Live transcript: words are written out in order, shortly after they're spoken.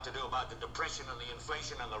to do about the depression and the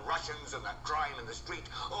inflation and the Russians and the crime in the street.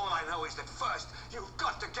 All I know is that first, you've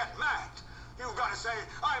got to get mad. You've got to say,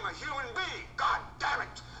 I'm a human being. God damn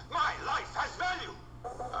it. My life has value.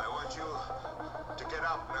 I want you to get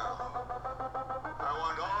up now. I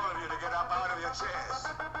want all of you to get up out of your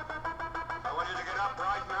chairs. I want you to get up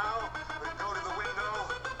right now and go to the window,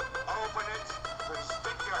 open it, and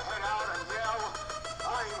stick your head out and yell,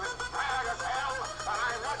 I'm as mad as hell, and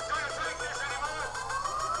I'm not going to take this anymore.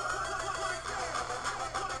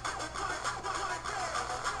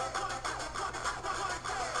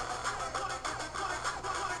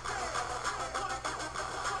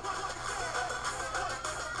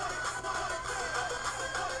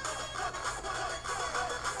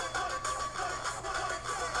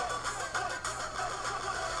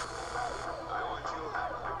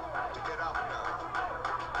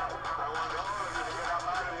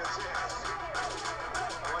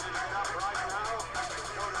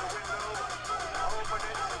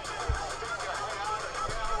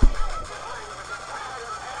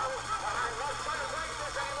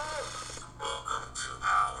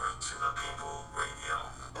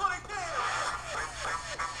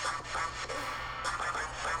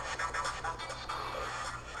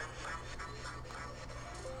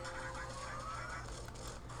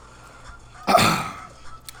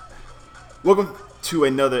 Welcome to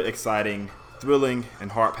another exciting, thrilling,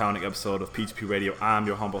 and heart-pounding episode of P2P Radio. I'm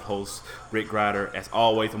your humble host, Rick Grider. As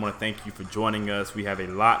always, I want to thank you for joining us. We have a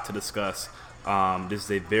lot to discuss. This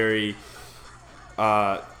is a very,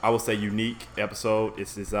 I would say, unique episode.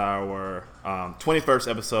 This is our 21st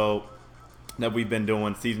episode that we've been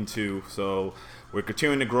doing, season 2. So we're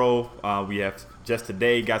continuing to grow. We have just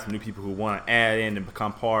today got some new people who want to add in and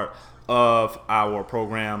become part of our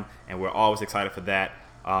program, and we're always excited for that.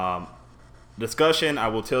 Discussion, I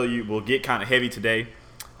will tell you, will get kind of heavy today.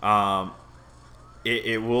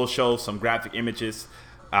 It will show some graphic images.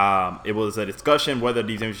 It was a discussion whether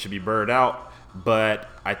these images should be blurred out, but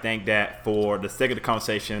I think that for the sake of the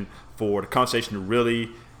conversation, for the conversation to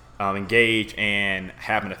really engage and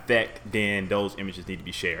have an effect, then those images need to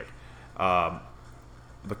be shared.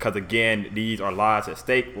 Because again, these are lives at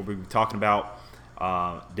stake. What we'll be talking about,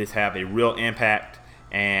 this have a real impact,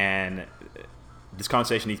 and this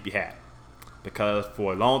conversation needs to be had. Because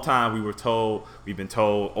for a long time we've been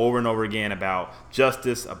told over and over again about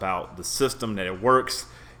justice, about the system, that it works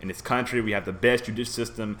in this country. We have the best judicial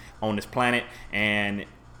system on this planet. And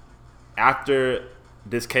after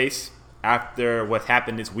this case, after what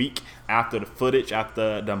happened this week, after the footage,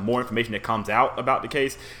 after the more information that comes out about the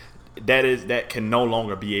case, that can no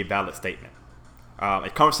longer be a valid statement.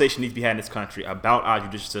 A conversation needs to be had in this country about our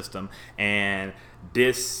judicial system, and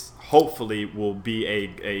this hopefully will be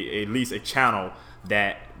at least a channel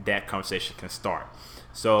that conversation can start.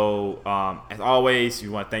 So as always, we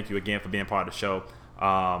want to thank you again for being part of the show.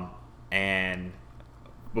 And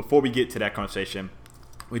before we get to that conversation,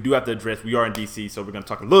 we do have to address, we are in DC, so we're going to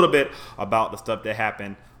talk a little bit about the stuff that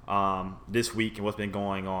happened this week and what's been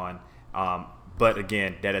going on. But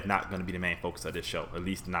again, that is not going to be the main focus of this show, at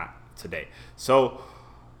least not today. So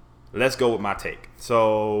let's go with my take.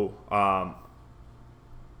 So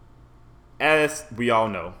as we all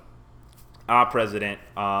know, our president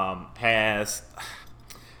has,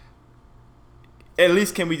 at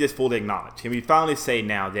least can we just fully acknowledge, can we finally say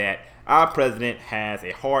now that our president has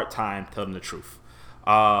a hard time telling the truth?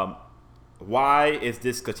 Why is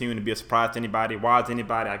this continuing to be a surprise to anybody? Why is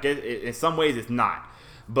anybody? I guess in some ways it's not.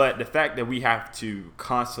 But the fact that we have to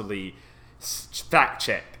constantly fact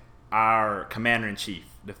check our commander-in-chief,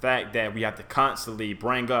 the fact that we have to constantly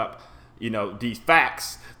bring up these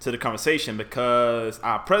facts to the conversation, because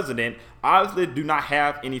our president obviously do not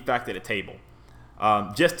have any fact at the table.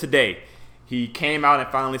 Just today, he came out and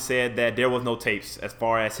finally said that there was no tapes as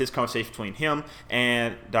far as his conversation between him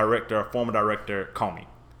and former director Comey.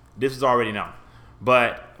 This is already known.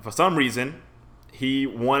 But for some reason, he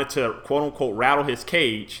wanted to quote unquote rattle his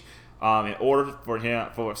cage in order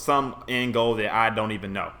for some end goal that I don't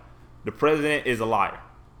even know. The president is a liar.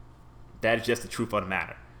 That is just the truth of the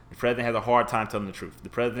matter. The president has a hard time telling the truth. The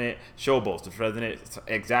president showboats. The president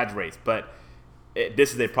exaggerates. But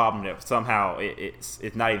this is a problem that somehow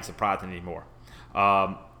it's not even surprising anymore.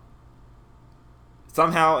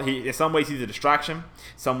 Somehow, in some ways, he's a distraction.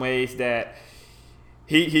 Some ways that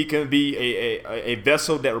he can be a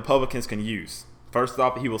vessel that Republicans can use. First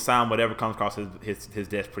off, he will sign whatever comes across his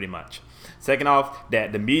desk pretty much. Second off,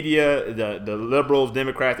 that the media, the liberals,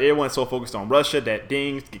 Democrats, everyone's so focused on Russia that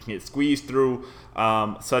things can get squeezed through,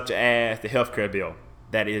 such as the healthcare bill.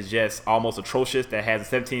 That is just almost atrocious, that has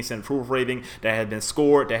a 17% approval rating, that has been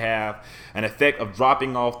scored to have an effect of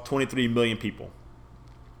dropping off 23 million people.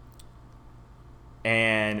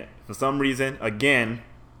 And for some reason, again,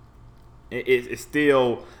 it's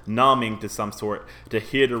still numbing to some sort to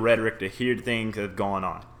hear the rhetoric, to hear the things that's going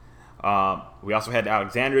on. We also had the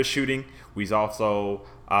Alexandria shooting. We also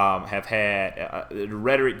have had the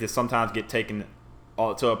rhetoric that sometimes get taken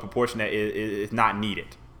to a proportion that is not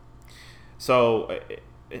needed. So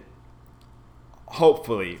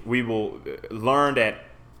hopefully we will learn that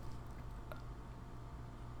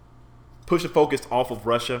push the focus off of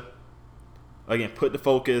Russia. Again, put the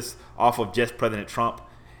focus off of just President Trump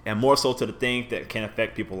and more so to the things that can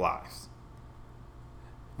affect people's lives.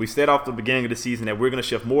 We said off the beginning of the season that we're going to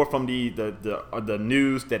shift more from the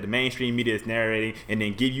news that the mainstream media is narrating and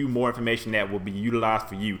then give you more information that will be utilized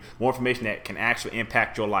for you, more information that can actually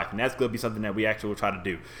impact your life. And that's going to be something that we actually will try to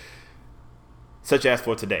do, such as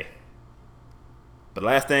for today. But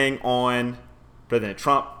last thing on President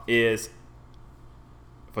Trump is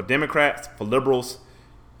for Democrats, for liberals,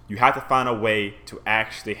 you have to find a way to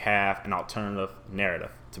actually have an alternative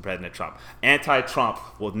narrative to President Trump. Anti-Trump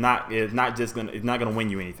is not going to win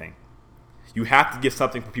you anything. You have to give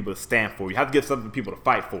something for people to stand for. You have to give something for people to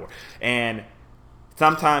fight for. And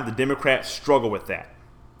sometimes the Democrats struggle with that.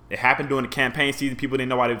 It happened during the campaign season. People didn't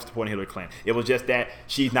know why they were supporting Hillary Clinton. It was just that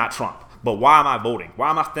she's not Trump. But why am I voting? Why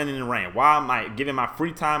am I standing in the rain? Why am I giving my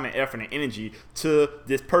free time and effort and energy to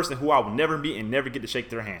this person who I will never meet and never get to shake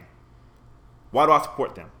their hand? Why do I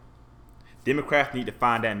support them? Democrats need to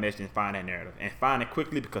find that message and find that narrative and find it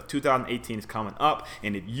quickly because 2018 is coming up.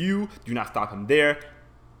 And if you do not stop them there,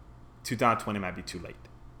 2020 might be too late.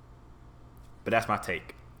 But that's my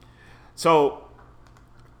take. So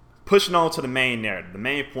pushing on to the main narrative, the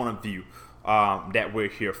main point of view that we're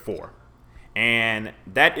here for. And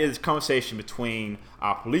that is conversation between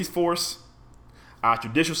our police force, our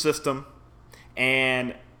judicial system,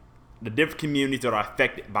 and the different communities that are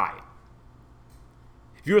affected by it.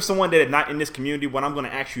 If you're someone that is not in this community, what I'm going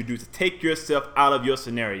to ask you to do is to take yourself out of your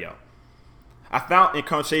scenario. I found in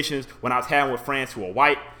conversations when I was having with friends who are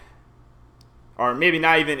white, or maybe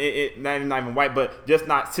not even white, but just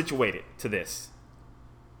not situated to this,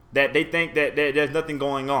 that they think that there's nothing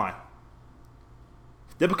going on.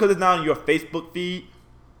 Just because it's not on your Facebook feed,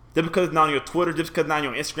 just because it's not on your Twitter, just because it's not on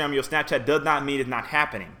your Instagram or your Snapchat does not mean it's not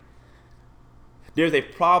happening. There's a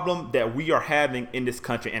problem that we are having in this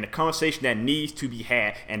country and a conversation that needs to be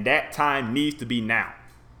had, and that time needs to be now.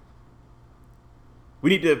 We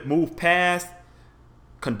need to move past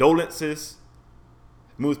condolences,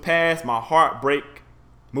 move past my heartbreak,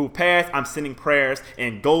 move past I'm sending prayers,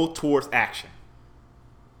 and go towards action.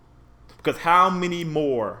 Because how many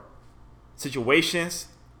more situations,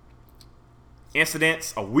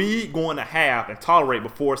 incidents are we going to have and tolerate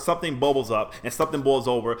before something bubbles up and something boils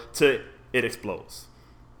over to it explodes?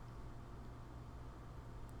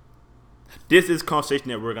 This is a conversation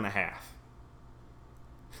that we're going to have.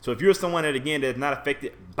 So if you're someone that, again, that's not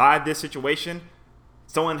affected by this situation,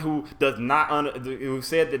 someone who does not who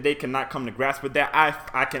said that they cannot come to grasp with that,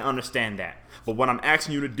 I can understand that. But what I'm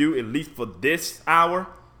asking you to do, at least for this hour,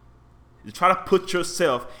 is try to put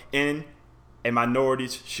yourself in a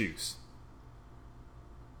minority's shoes.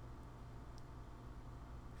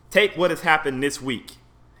 Take what has happened this week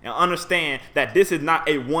and understand that this is not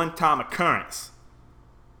a one-time occurrence.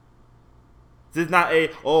 This is not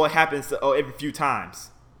it happens every few times.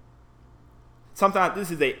 Sometimes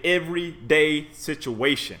this is a everyday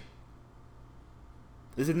situation.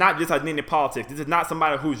 This is not just identity politics. This is not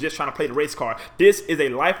somebody who's just trying to play the race card. This is a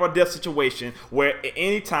life or death situation where at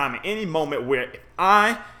any time, at any moment, where if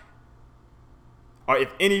I or if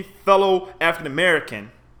any fellow African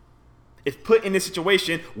American is put in this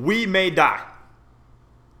situation, we may die.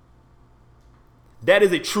 That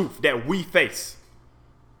is a truth that we face.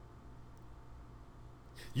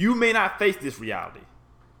 You may not face this reality.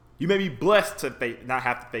 You may be blessed to not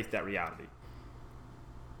have to face that reality.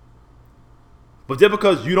 But just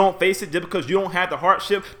because you don't face it, just because you don't have the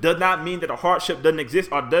hardship, does not mean that the hardship doesn't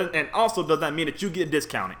exist, and also does not mean that you get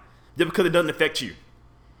discounted just because it doesn't affect you.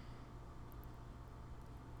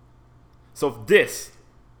 So this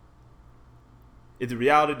is the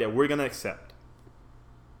reality that we're going to accept.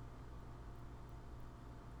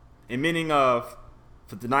 And meaning of,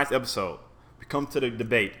 for tonight's episode, we come to the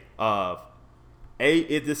debate of, A,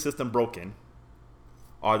 is this system broken,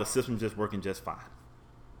 or the system just working just fine?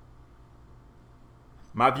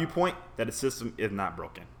 My viewpoint, that the system is not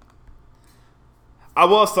broken. I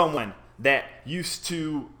was someone that used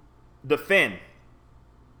to defend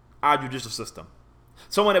our judicial system.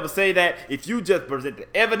 Someone that would say that if you just present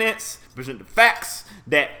the evidence, present the facts,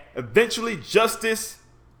 that eventually justice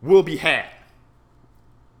will be had.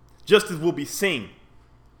 Justice will be seen.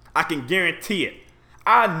 I can guarantee it.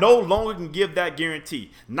 I no longer can give that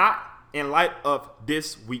guarantee, not in light of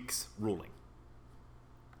this week's ruling.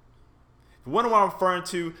 The one I'm referring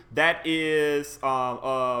to, that is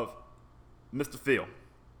of Mr. Phil.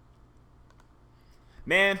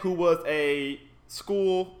 Man who was a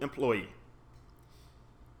school employee.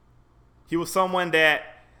 He was someone that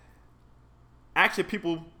actually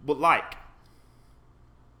people would like,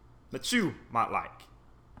 that you might like.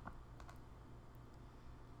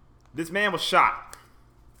 This man was shot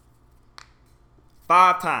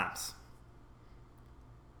 5 times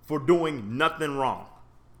for doing nothing wrong.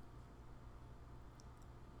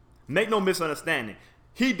 Make no misunderstanding.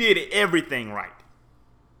 He did everything right.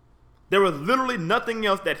 There was literally nothing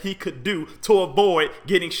else that he could do to avoid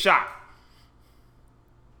getting shot.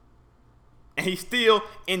 And he still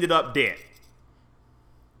ended up dead.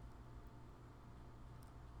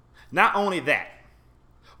 Not only that,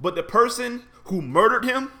 but the person who murdered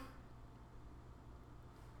him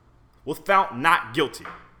was found not guilty.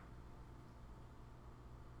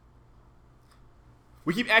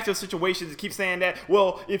 We keep asking situations and keep saying that,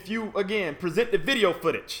 well, if you, again, present the video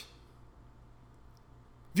footage,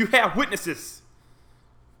 if you have witnesses,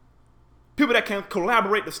 people that can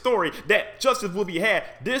collaborate the story, that justice will be had.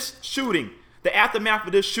 This shooting, the aftermath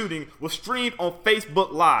of this shooting, was streamed on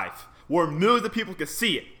Facebook Live, where millions of people could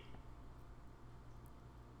see it.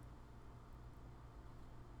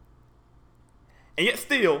 And yet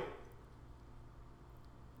still,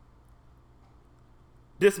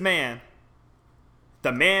 this man,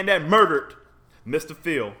 the man that murdered Mr.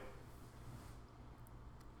 Phil,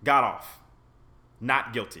 got off.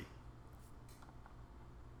 Not guilty.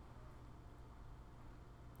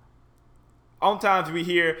 Oftentimes we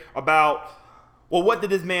hear about, well, what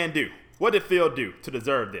did this man do? What did Phil do to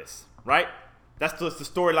deserve this? Right? That's just the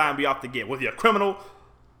storyline we often get. Was he a criminal?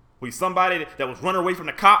 Was he somebody that was running away from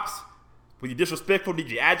the cops? Was he disrespectful?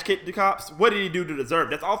 Did you agitate the cops? What did he do to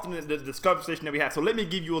deserve? That's often the conversation that we have. So let me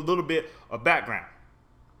give you a little bit of background.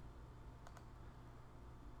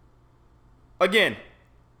 Again,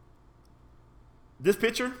 this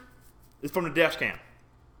picture is from the dash cam.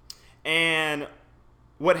 And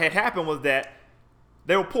what had happened was that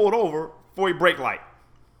they were pulled over for a brake light.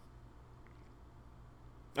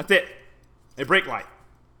 That's it. A brake light.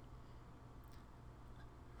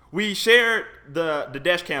 We shared the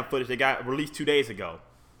dash cam footage that got released 2 days ago.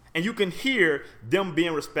 And you can hear them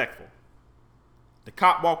being respectful. The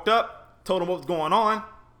cop walked up, told him what was going on,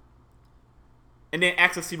 and then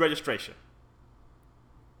asked to see registration.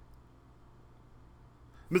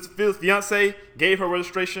 Mr. Phil's fiance gave her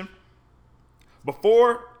registration.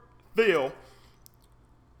 Before Phil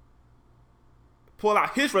pulled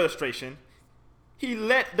out his registration, he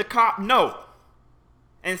let the cop know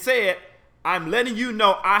and said, I'm letting you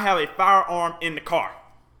know I have a firearm in the car.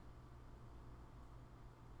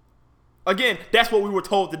 Again, that's what we were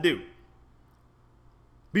told to do.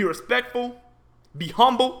 Be respectful, be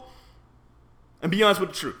humble, and be honest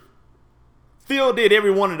with the truth. Phil did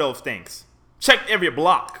every one of those things. Checked every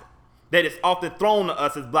block that is often thrown to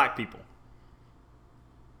us as black people.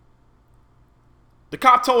 The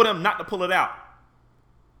cop told him not to pull it out.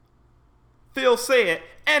 Phil said,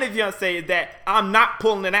 and his fiance, that I'm not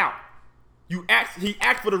pulling it out. He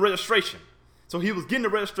asked for the registration. So he was getting the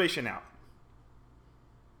registration out.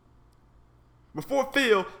 Before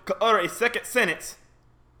Phil could utter a second sentence,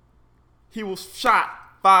 he was shot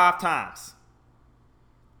 5 times.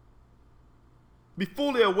 Be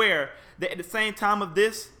fully aware that at the same time of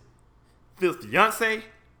this, Phil's fiance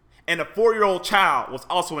and a 4-year-old child was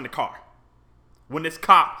also in the car when this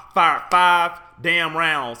cop fired 5 damn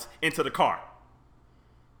rounds into the car.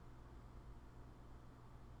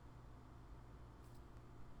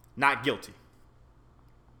 Not guilty.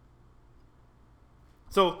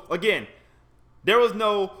 So again, there was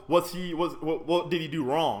no what did he do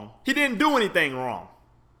wrong? He didn't do anything wrong.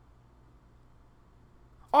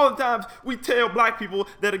 All the times we tell black people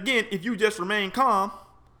that, again, if you just remain calm,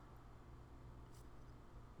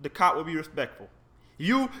 the cop will be respectful.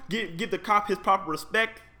 You give the cop his proper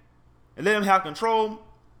respect and let him have control,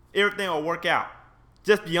 everything will work out.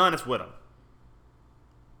 Just be honest with him.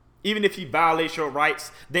 Even if he violates your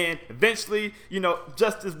rights, then eventually,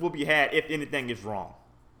 justice will be had if anything is wrong.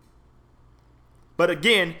 But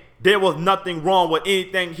again, there was nothing wrong with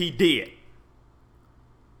anything he did.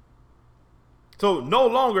 So no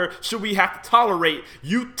longer should we have to tolerate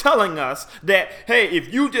you telling us that, hey,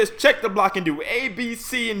 if you just check the block and do A, B,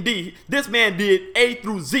 C, and D, this man did A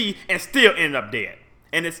through Z and still ended up dead.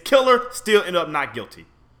 And his killer still ended up not guilty.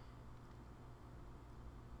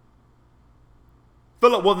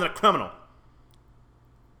 Philip wasn't a criminal.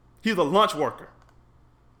 He was a lunch worker.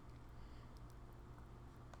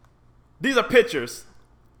 These are pictures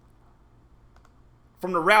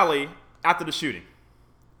from the rally after the shooting.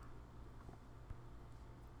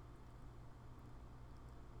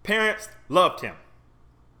 Parents loved him.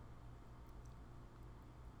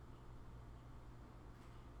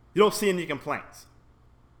 You don't see any complaints.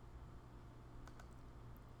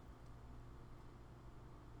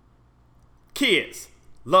 Kids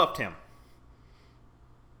loved him.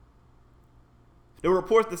 There were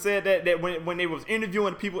reports that said that when they was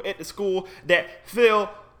interviewing people at the school, that Phil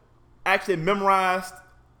actually memorized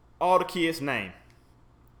all the kids' names.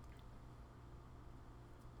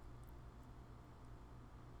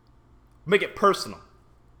 Make it personal.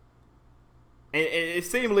 And it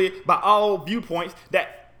seemingly, by all viewpoints,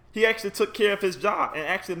 that he actually took care of his job and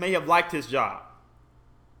actually may have liked his job.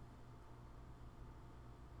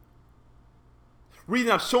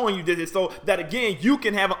 Reason I'm showing you this is so that, again, you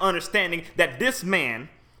can have an understanding that this man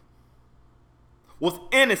was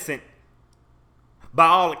innocent by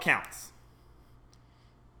all accounts.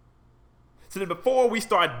 So that before we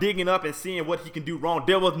start digging up and seeing what he can do wrong,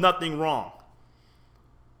 there was nothing wrong.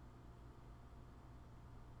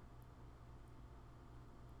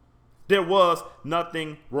 There was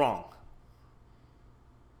nothing wrong.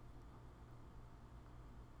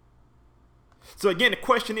 So again, the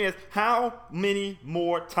question is, how many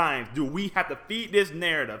more times do we have to feed this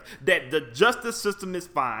narrative that the justice system is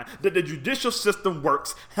fine, that the judicial system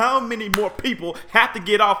works? How many more people have to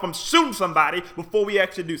get off from shooting somebody before we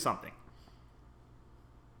actually do something?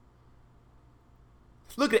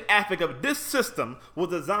 Look at the aspect of it. This system was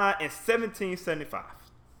designed in 1775.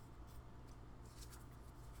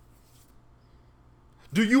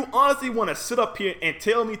 Do you honestly want to sit up here and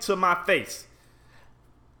tell me to my face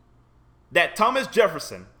that Thomas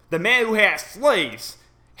Jefferson, the man who had slaves,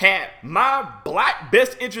 had my black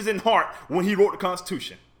best interest in heart when he wrote the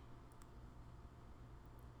Constitution?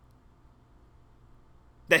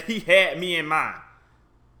 That he had me in mind.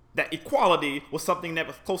 That equality was something that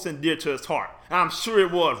was close and dear to his heart. And I'm sure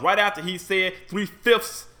it was. Right after he said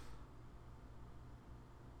 3/5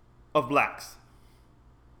 of blacks.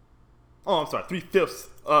 Oh, I'm sorry, 3/5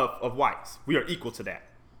 of whites. We are equal to that.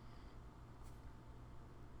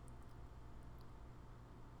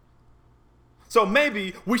 So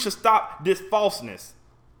maybe we should stop this falseness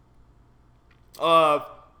of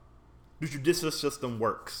the judicial system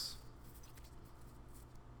works.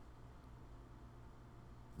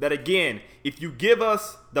 That again, if you give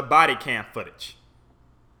us the body cam footage,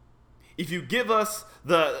 if you give us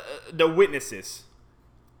the witnesses,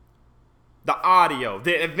 the audio,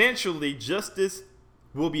 that eventually justice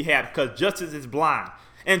will be had, because justice is blind.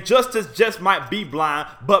 And justice just might be blind,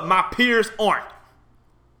 but my peers aren't.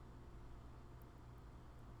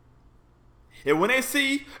 And when they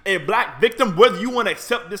see a black victim, whether you want to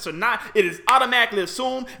accept this or not, it is automatically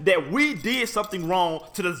assumed that we did something wrong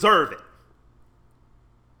to deserve it.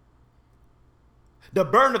 The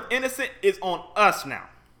burden of innocence is on us now.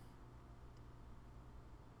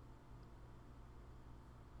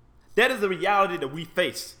 That is the reality that we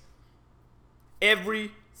face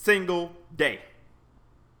every single day.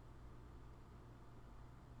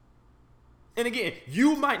 And again,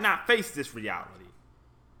 you might not face this reality.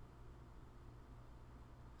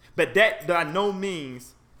 But that by no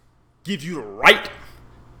means gives you the right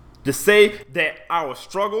to say that our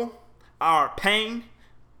struggle, our pain,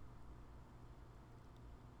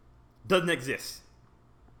 doesn't exist.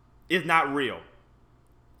 It's not real.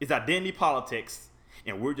 It's identity politics,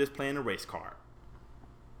 and we're just playing a race card.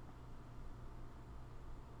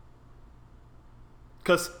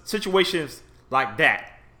 Because situations like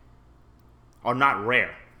that are not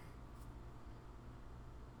rare.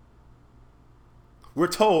 We're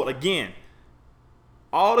told, again,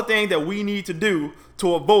 all the things that we need to do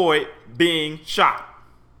to avoid being shot.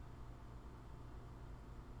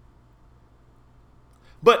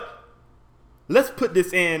 But let's put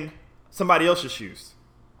this in somebody else's shoes.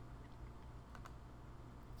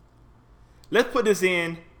 Let's put this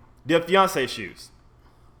in their fiance's shoes.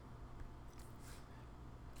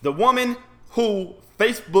 The woman who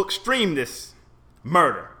Facebook streamed this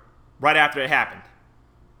murder right after it happened.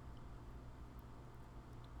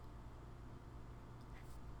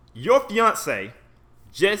 Your fiance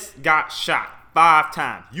just got shot 5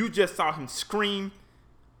 times. You just saw him scream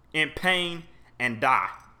in pain and die.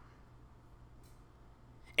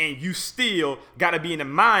 And you still got to be in the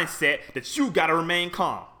mindset that you got to remain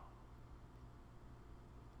calm.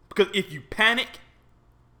 Because if you panic,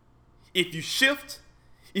 if you shift,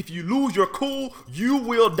 if you lose your cool, you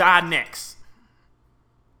will die next.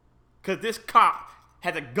 Because this cop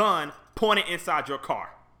has a gun pointed inside your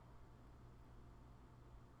car.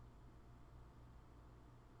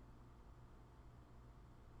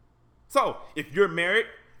 So, if you're married,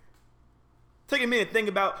 take a minute and think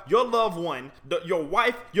about your loved one, your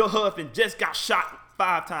wife, your husband just got shot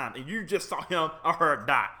 5 times and you just saw him or her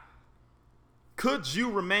die. Could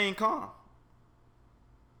you remain calm?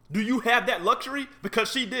 Do you have that luxury?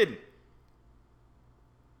 Because she didn't.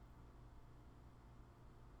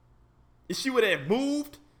 If she would have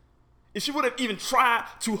moved, if she would have even tried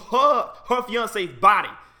to hug her fiance's body,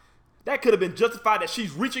 that could have been justified that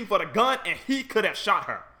she's reaching for the gun and he could have shot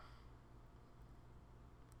her.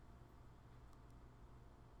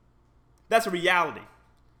 That's a reality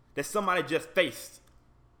that somebody just faced.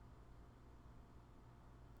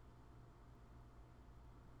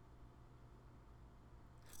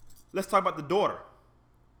 Let's talk about the daughter.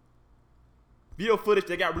 Video footage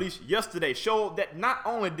that got released yesterday showed that not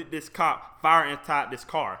only did this cop fire inside this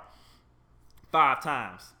car 5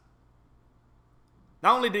 times,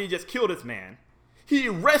 not only did he just kill this man, he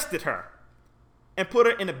arrested her and put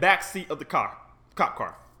her in the back seat of the cop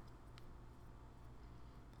car.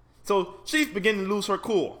 So she's beginning to lose her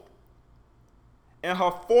cool. And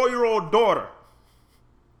her 4-year-old daughter,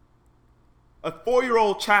 a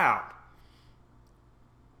 4-year-old child,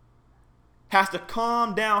 has to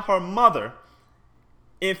calm down her mother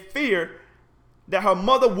in fear that her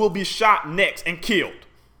mother will be shot next and killed.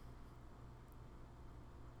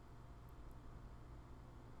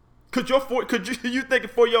 Could you think a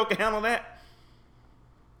 4-year-old can handle that?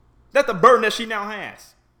 That's the burden that she now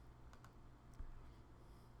has.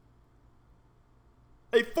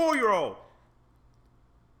 A 4-year-old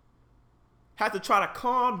has to try to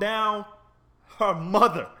calm down her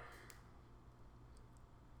mother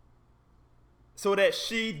so that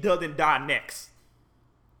she doesn't die next.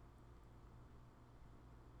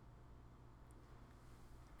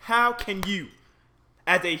 How can you,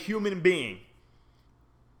 as a human being,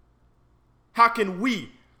 how can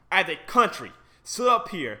we, as a country, sit up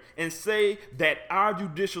here and say that our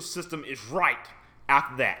judicial system is right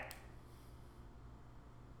after that?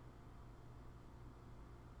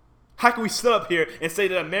 How can we sit up here and say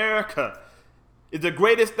that America is the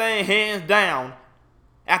greatest thing hands down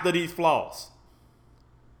after these flaws?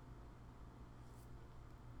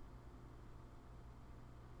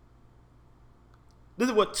 This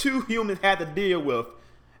is what 2 humans had to deal with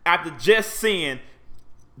after just seeing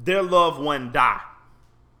their loved one die.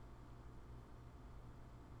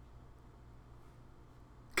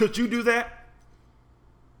 Could you do that?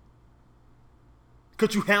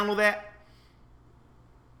 Could you handle that?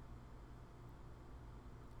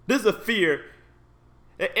 This is a fear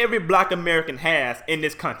that every black American has in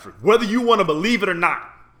this country, whether you want to believe it or not.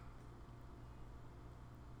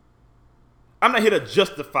 I'm not here to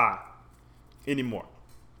justify anymore.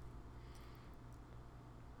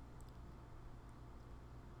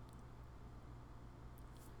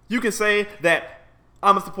 You can say that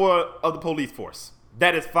I'm a supporter of the police force.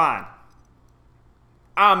 That is fine.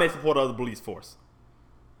 I'm a supporter of the police force.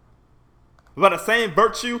 But by the same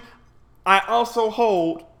virtue, I also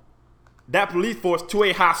hold that police force to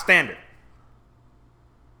a high standard.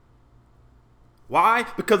 Why?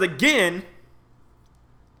 Because again,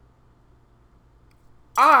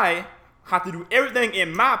 I have to do everything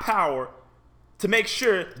in my power to make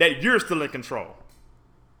sure that you're still in control.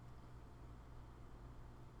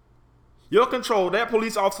 Your control, that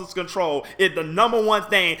police officer's control, is the number one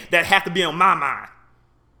thing that has to be on my mind.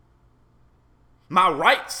 My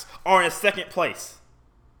rights are in second place.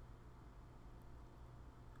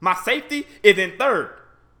 My safety is in third.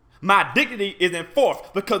 My dignity is in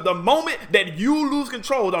fourth. Because the moment that you lose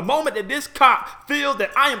control, the moment that this cop feels that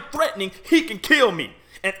I am threatening, he can kill me.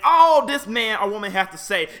 And all this man or woman has to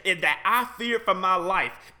say is that I fear for my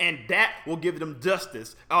life, and that will give them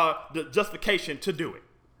justice, the justification to do it.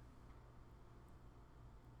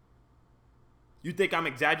 You think I'm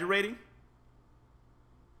exaggerating?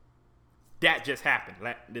 That just happened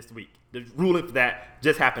this week. The ruling for that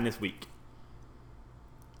just happened this week.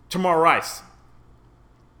 Tamir Rice,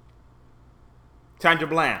 Tanja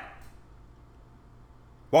Bland,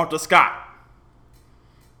 Walter Scott.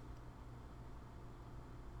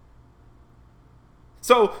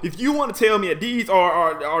 So if you want to tell me that these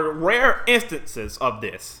are rare instances of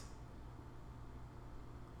this,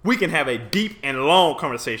 we can have a deep and long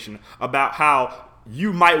conversation about how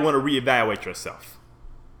you might want to reevaluate yourself.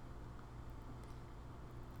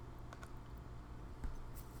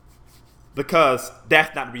 Because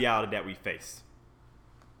that's not the reality that we face.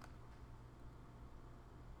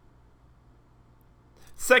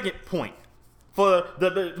 Second point, for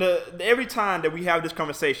the every time that we have this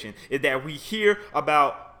conversation is that we hear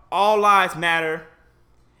about all lives matter,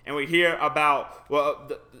 and we hear about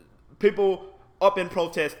the people up in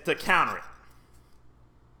protest to counter it.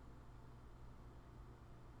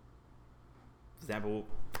 For example,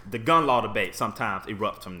 the gun law debate sometimes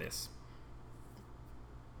erupts from this.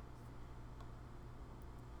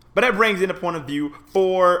 But that brings in a point of view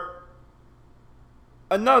for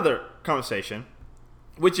another conversation,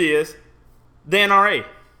 which is the NRA.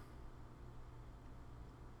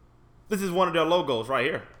 This is one of their logos right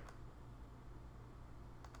here.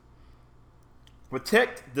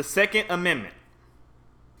 Protect the Second Amendment.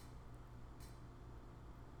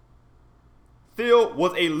 Phil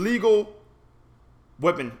was a legal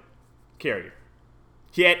weapon carrier.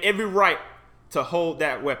 He had every right to hold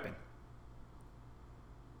that weapon.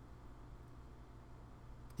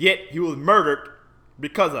 Yet he was murdered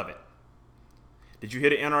because of it. Did you hear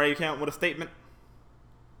the NRA account with a statement?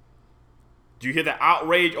 Did you hear the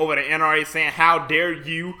outrage over the NRA saying, how dare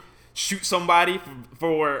you shoot somebody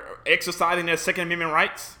for exercising their Second Amendment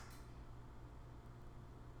rights?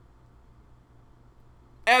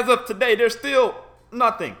 As of today, there's still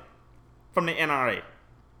nothing from the NRA.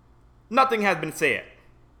 Nothing has been said.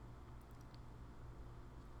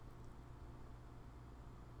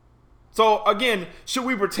 So again, should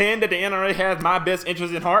we pretend that the NRA has my best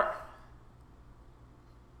interest in heart?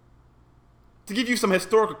 To give you some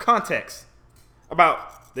historical context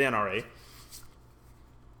about the NRA,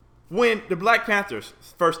 when the Black Panthers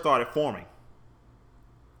first started forming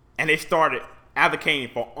and they started advocating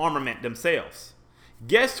for armament themselves,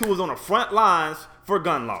 guess who was on the front lines for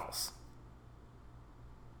gun laws?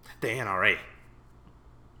 The NRA.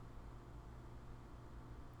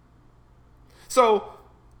 So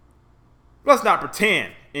let's not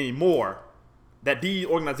pretend anymore that these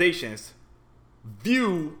organizations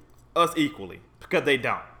view us equally, because they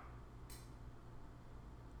don't.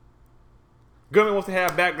 Government wants to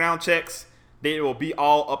have background checks, they will be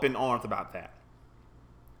all up in arms about that.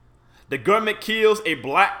 The government kills a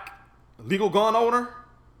black legal gun owner,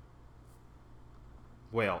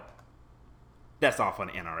 well, that's all for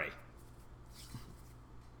the NRA.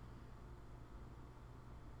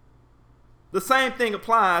 The same thing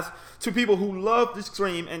applies to people who love to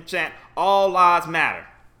scream and chant, all lives matter.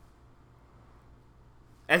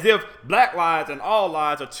 As if black lives and all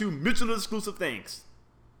lives are two mutually exclusive things.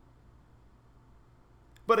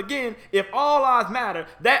 But again, if all lives matter,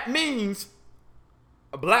 that means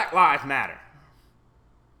black lives matter.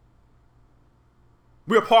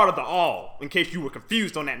 We're part of the all, in case you were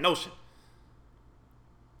confused on that notion.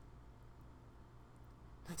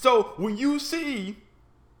 So when you see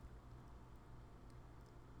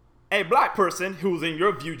a black person who's in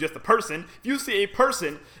your view just a person, if you see a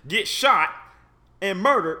person get shot and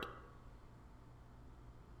murdered,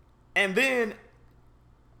 and then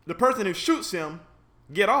the person who shoots him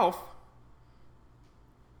get off,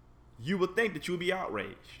 you would think that you would be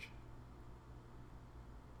outraged.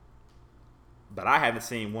 But I haven't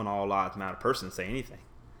seen one all lives matter person say anything.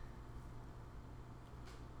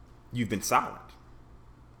 You've been silent.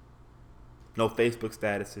 No Facebook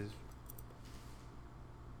statuses.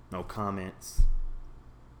 No comments.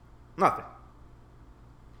 Nothing.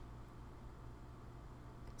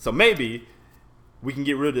 So maybe we can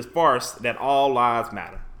get rid of this farce that all lives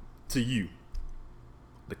matter to you,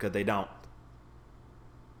 because they don't.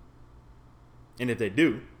 And if they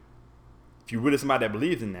do, if you're really somebody that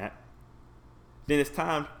believes in that, then it's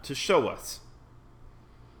time to show us.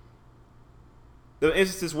 There are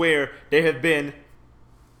instances where there have been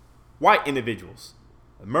white individuals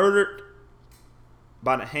murdered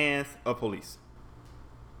by the hands of police.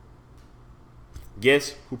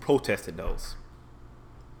 Guess who protested those?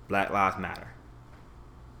 Black Lives Matter.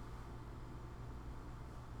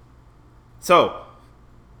 So,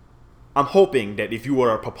 I'm hoping that if you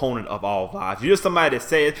are a proponent of all lives, you're somebody that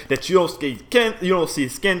says that you don't see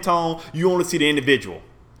skin tone, you only see the individual.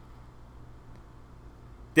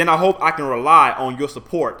 Then I hope I can rely on your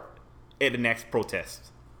support at the next protest.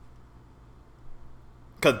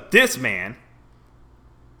 Because this man,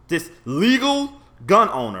 this legal gun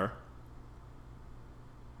owner,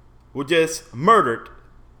 was just murdered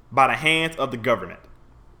by the hands of the government.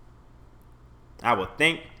 I would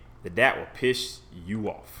think that will piss you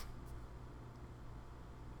off.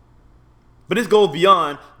 But this goes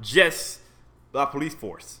beyond just the police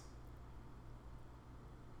force.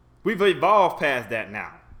 We've evolved past that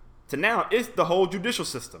now. To now, it's the whole judicial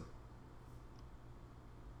system.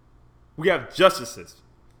 We have justices,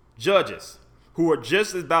 judges, who are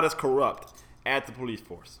just about as corrupt as the police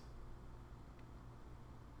force.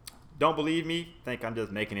 Don't believe me? Think I'm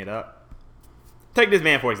just making it up? Take this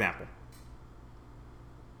man, for example.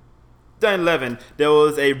 2011, there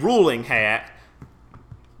was a ruling had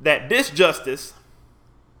that this justice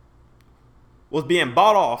was being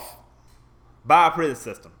bought off by a prison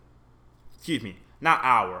system. Excuse me, not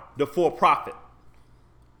the for-profit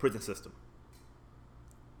prison system,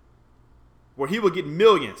 where he will get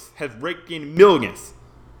millions, has raked in millions,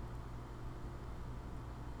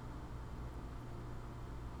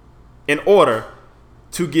 in order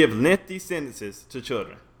to give lengthy sentences to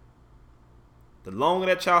children. The longer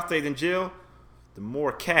that child stays in jail, the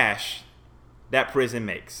more cash that prison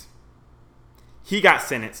makes. He got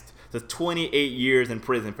sentenced to 28 years in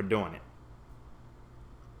prison for doing it.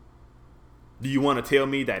 Do you want to tell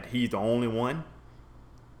me that he's the only one?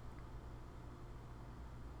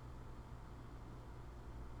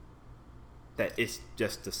 That it's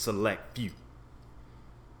just a select few.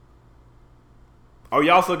 Are we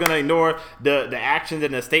also going to ignore the actions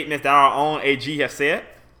and the statements that our own AG has said?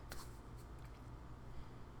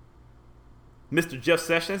 Mr. Jeff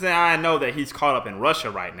Sessions, and I know that he's caught up in Russia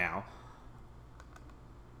right now,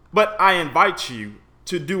 but I invite you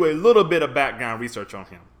to do a little bit of background research on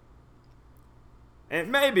him. And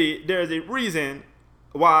maybe there's a reason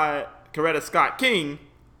why Coretta Scott King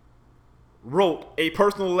wrote a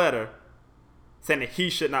personal letter saying that he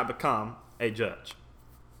should not become a judge.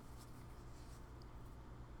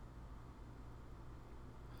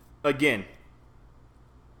 Again,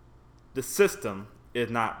 the system is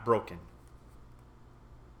not broken.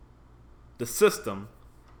 The system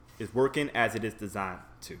is working as it is designed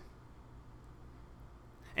to.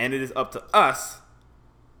 And it is up to us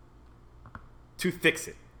to fix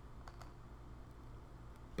it.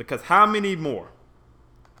 Because how many more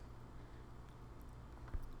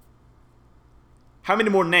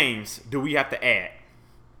names do we have to add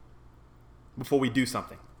before we do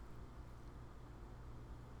something?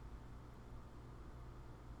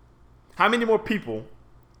 How many more people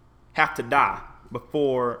have to die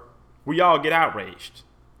before we all get outraged?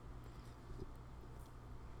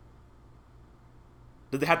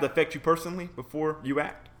 Does it have to affect you personally before you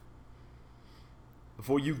act?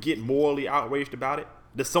 Before you get morally outraged about it?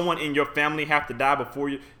 Does someone in your family have to die before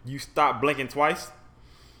you stop blinking twice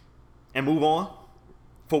and move on?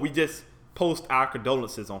 Before we just post our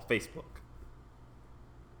condolences on Facebook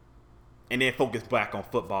and then focus back on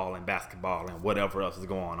football and basketball and whatever else is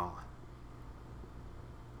going on.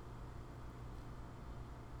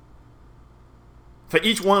 For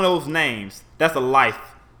each one of those names, that's a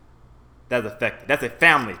life that's affected. That's a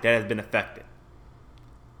family that has been affected.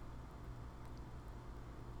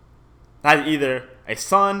 That's either a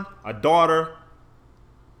son, a daughter,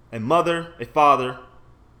 a mother, a father,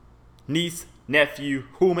 niece, nephew,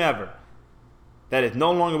 whomever, that is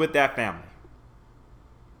no longer with that family.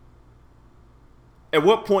 At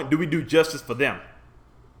what point do we do justice for them?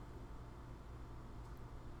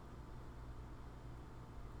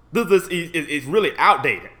 This is really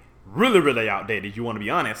outdated. Really, really outdated, you want to be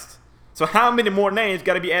honest. So how many more names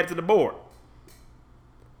got to be added to the board?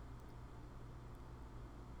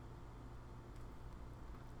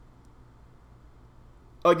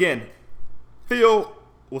 Again, Phil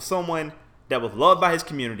was someone that was loved by his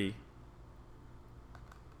community,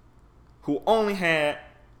 who only had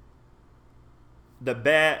the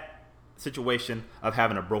bad situation of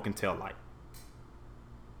having a broken tail light.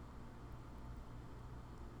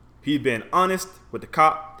 He'd been honest with the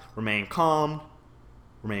cop, remained calm,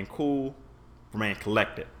 remained cool, remained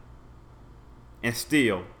collected, and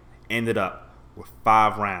still ended up with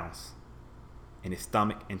 5 rounds in his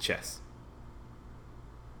stomach and chest.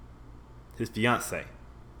 His fiance,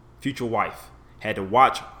 future wife, had to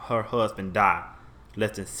watch her husband die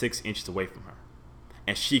less than 6 inches away from her,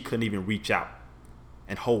 and she couldn't even reach out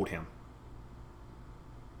and hold him.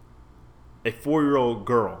 A 4-year-old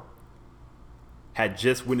girl had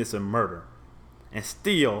just witnessed a murder and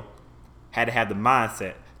still had to have the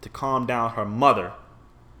mindset to calm down her mother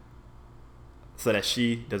so that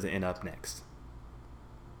she doesn't end up next.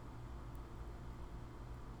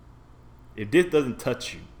 If this doesn't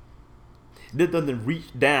touch you, if this doesn't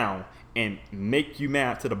reach down and make you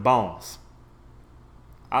mad to the bones,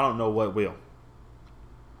 I don't know what will.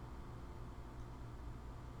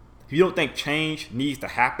 If you don't think change needs to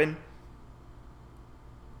happen,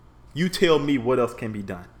 you tell me what else can be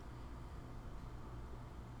done.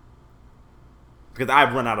 Because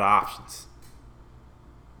I've run out of options.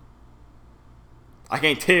 I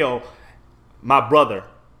can't tell my brother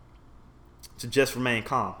to just remain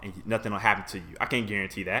calm and nothing will happen to you. I can't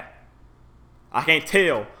guarantee that. I can't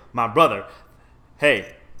tell my brother,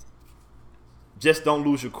 hey, just don't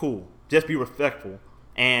lose your cool. Just be respectful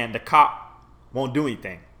and the cop won't do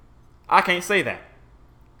anything. I can't say that.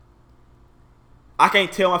 I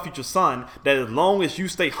can't tell my future son that as long as you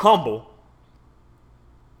stay humble,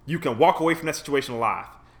 you can walk away from that situation alive.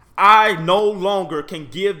 I no longer can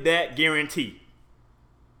give that guarantee.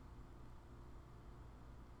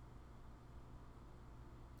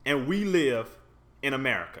 and we live in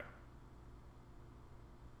America.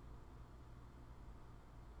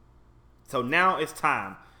 So now it's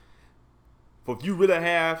time for, if you really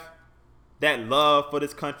have that love for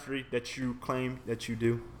this country that you claim that you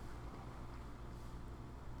do,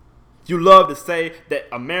 you love to say that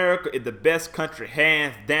America is the best country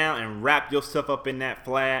hands down and wrap yourself up in that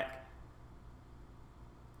flag,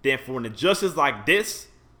 then for an injustice like this,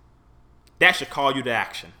 that should call you to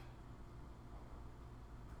action.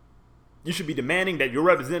 You should be demanding that your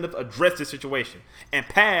representatives address this situation and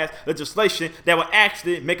pass legislation that will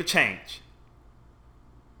actually make a change.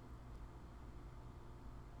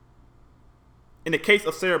 In the case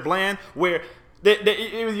of Sarah Bland, where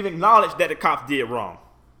it was even acknowledged that the cops did wrong,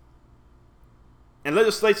 and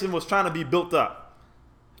legislation was trying to be built up,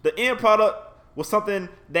 the end product was something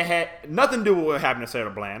that had nothing to do with what happened to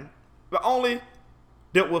Sarah Bland, but only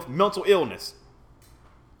dealt with mental illness.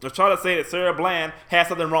 They're trying to say that Sarah Bland had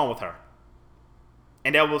something wrong with her,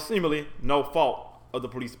 and that was seemingly no fault of the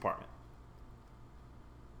police department.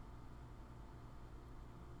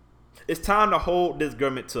 It's time to hold this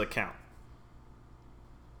government to account.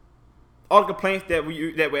 All the complaints that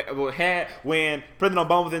we had when President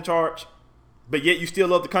Obama was in charge, but yet you still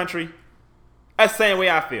love the country, that's the same way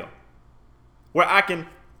I feel. Where I can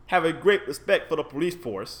have a great respect for the police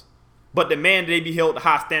force, but demand they be held to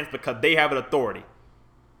high standards because they have an authority.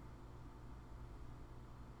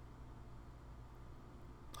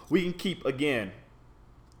 We can keep, again,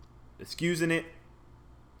 excusing it,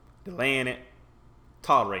 delaying it,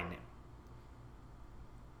 tolerating it.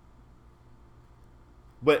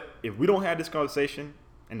 But if we don't have this conversation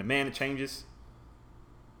and demand changes,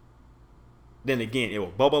 then again, it will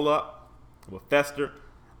bubble up, it will fester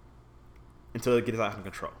until it gets out of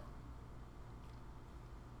control.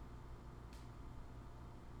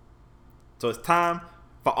 So it's time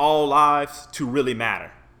for all lives to really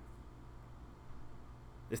matter.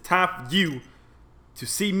 It's time for you to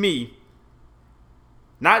see me.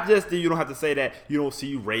 Not just that you don't have to say that you don't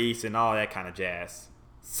see race and all that kind of jazz.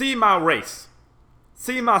 See my race.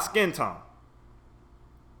 See my skin tone.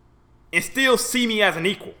 And still see me as an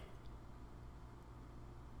equal.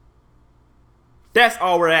 That's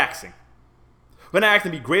all we're asking. We're not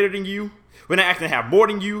asking to be greater than you. We're not asking to have more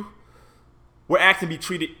than you. We're asking to be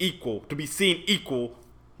treated equal, to be seen equal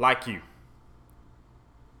like you.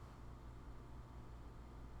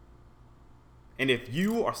 And if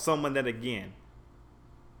you are someone that, again,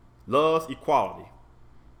 loves equality,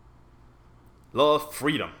 loves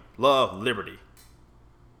freedom, loves liberty,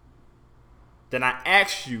 then I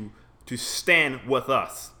ask you to stand with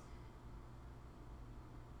us.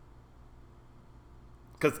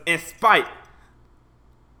 Because in spite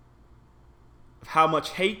of how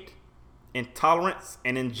much hate, intolerance,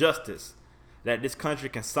 and injustice that this country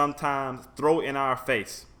can sometimes throw in our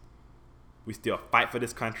face, we still fight for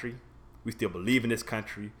this country. We still believe in this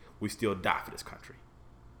country. We still die for this country.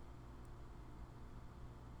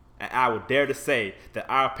 And I would dare to say that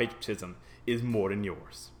our patriotism is more than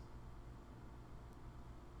yours.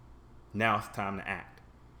 Now it's time to act.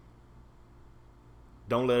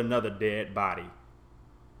 Don't let another dead body,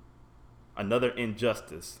 another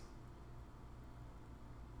injustice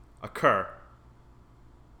occur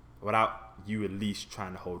without you at least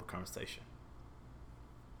trying to hold a conversation.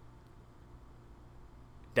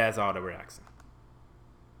 That's all that we're asking.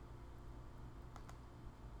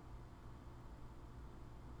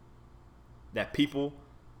 That people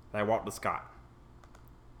like Walter Scott,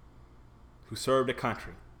 who served the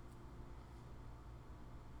country,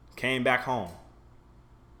 came back home,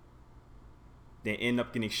 then ended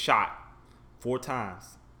up getting shot 4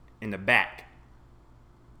 times in the back,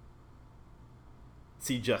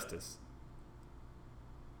 see justice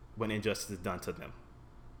when injustice is done to them.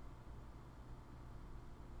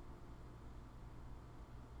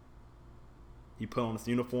 He put on his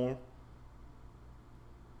uniform.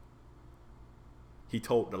 He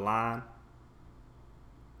toed the line.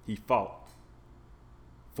 He fought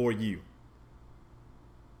for you.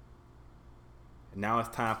 And now it's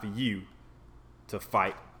time for you to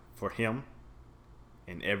fight for him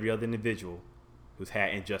and every other individual who's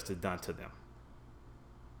had injustice done to them.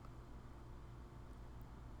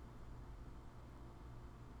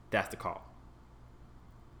 That's the call.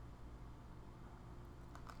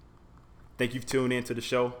 Thank you for tuning in to the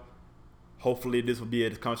show. Hopefully this will be a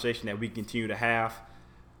conversation that we continue to have.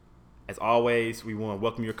 As always, we want to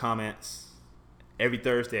welcome your comments. Every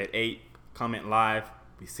Thursday at 8, comment live.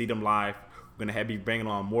 We see them live. We're going to be bringing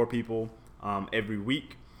on more people every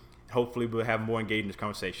week. Hopefully we'll have more engaged in this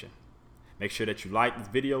conversation. Make sure that you like this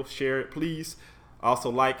video, share it, please. Also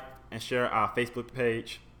like and share our Facebook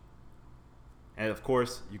page. And of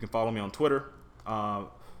course, you can follow me on Twitter,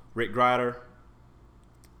 Rick Grider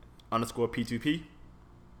 _P2P.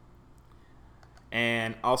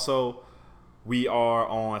 And also, we are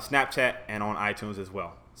on Snapchat and on iTunes as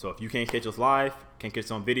well. So if you can't catch us live, can't catch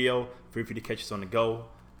us on video, feel free to catch us on the go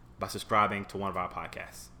by subscribing to one of our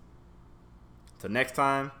podcasts. Till next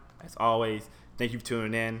time, as always, thank you for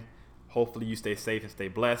tuning in. Hopefully you stay safe and stay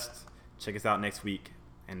blessed. Check us out next week.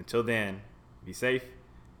 And until then, be safe,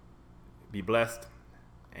 be blessed,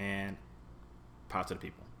 and power to the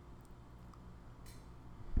people.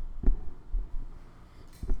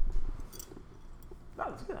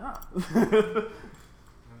 That was good, huh?